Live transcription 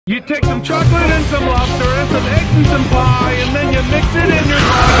You take some chocolate and some lobster and some eggs and some pie, and then you mix it in your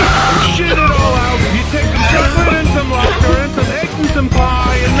body and shit it all out. You take some chocolate and some lobster and some eggs and some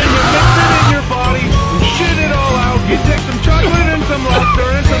pie, and then you mix it in your body and shit it all out. You take some chocolate and some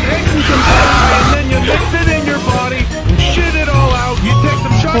lobster and some eggs and some pie, and then you mix it in your body and shit it all out. You take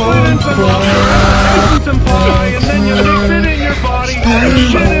some chocolate and some lobster and some eggs and some pie, and then you mix it in your body and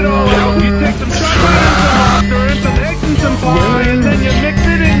shit it all out. You take some chocolate and some lobster and some eggs and some pie, and then you mix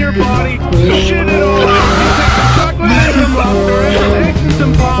it in your body, shit it all out. You take some chocolate and some lobster and some eggs and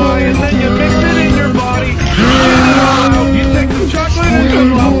some pie, and then you mix it in your body, shit it all out. You take some chocolate and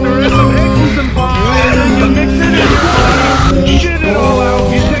some lobster and some eggs and some pie, and then you mix it in your body, shit it all out.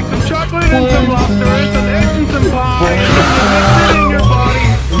 You take some chocolate and some lobster and some eggs and some pie, and then you mix it in your body,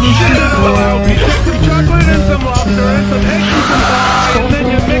 shit it all out. You take some chocolate and some lobster and some eggs and some pie, and then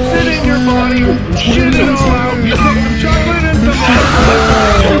you mix it in your body, shit it all out. You take some chocolate and some lobster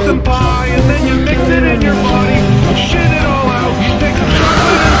and some pie, and then you mix it in your body, shit it all out. You take some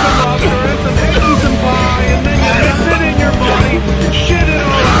chocolate and some lobster and some eggs and some pie, and then you mix it in your body, shit it all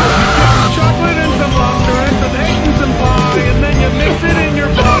out. You take some chocolate and some lobster and some eggs and some pie, and then you mix it in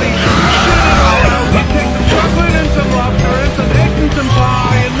your body, shit it all out. You take some chocolate and some lobster and some eggs and some pie, and then you mix it in your body, shit it all out. You take some chocolate and some lobster and some eggs and some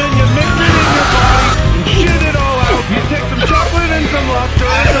pie, and then you mix it in your body, shit it all out. You take some chocolate and some lobster and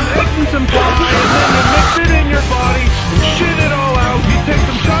some eggs and some pie, and then you mix it in your body, shit it all out. You take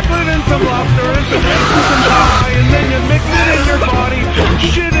some chocolate and some lobster and some eggs and some pie, and then you mix it in your body,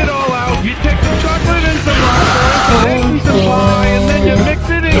 shit it all out. You take some chocolate and some lobster and some eggs and some pie, and then you mix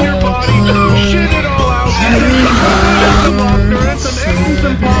it in your body, shit it all out. You take some chocolate and some lobster and some eggs and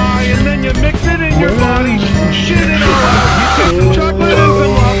some pie, and then you mix it in your body, shit it all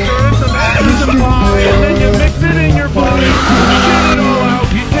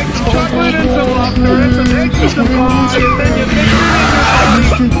out. You take some chocolate and some lobster and some eggs and some pie, and then you mix it in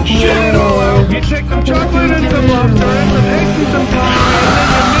your body, shit it all out. You take some chocolate and some lobster and some eggs and some pie, and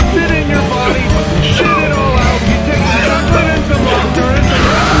then you mix it in your body, shit it all out. You take some chocolate and some lobster and some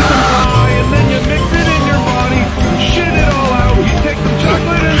eggs and some pie, and then you mix it in your body, shit it all out. You take some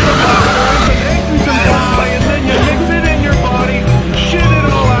chocolate and some lobster and some eggs and some pie, and then you mix it in your body,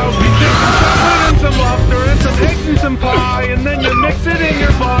 shit it all out. You take some chocolate and some lobster and some eggs and some pie, and then you mix it in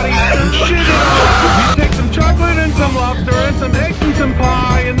your body, shit it all out. You take some chocolate and some lobster and some eggs and some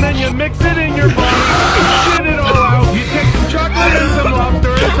pie, and then you mix it in your body, shit it all out. You take some chocolate and some lobster and some eggs and some pie, and then you mix it in your body, shit it all out. You take some chocolate and some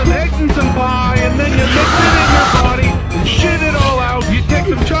lobster and some eggs and some pie, and then you mix it in your body, shit it all out. You take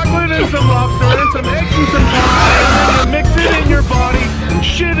some chocolate and some lobster and some eggs and some pie, and then you mix it in your body,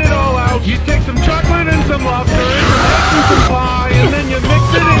 shit it all out. You take some chocolate and some lobster and some eggs and some pie, and then you mix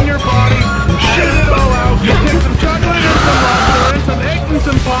it in your body, shit it all out. You take some chocolate and some lobster and some eggs and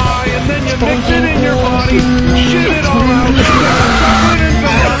some pie, and then you mix it in your body, shit it all out.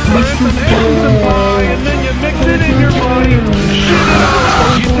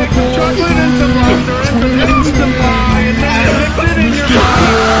 You take some chocolate and some lobster and some eggs and some pie, and then you mix it in your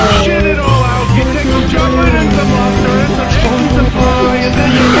body, shit it all out. You take some chocolate and some lobster and some eggs and some pie, and then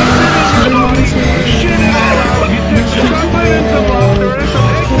you mix it in your body, shit it all out. You take some chocolate and some lobster and some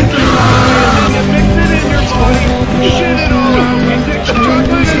eggs and some pie, and then you mix it in your body, shit it all out. You take some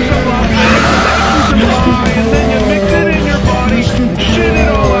chocolate and some lobster and some eggs and some pie, and then you mix it in your body, shit it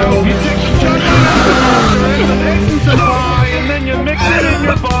all out. You take some chocolate and some lobster and some eggs and some pie, and then you mix it in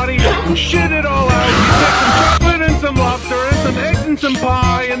your body, shit it all out. You take some chocolate and some lobster and some eggs and some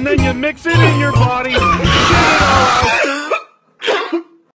pie, and then you mix it in your body,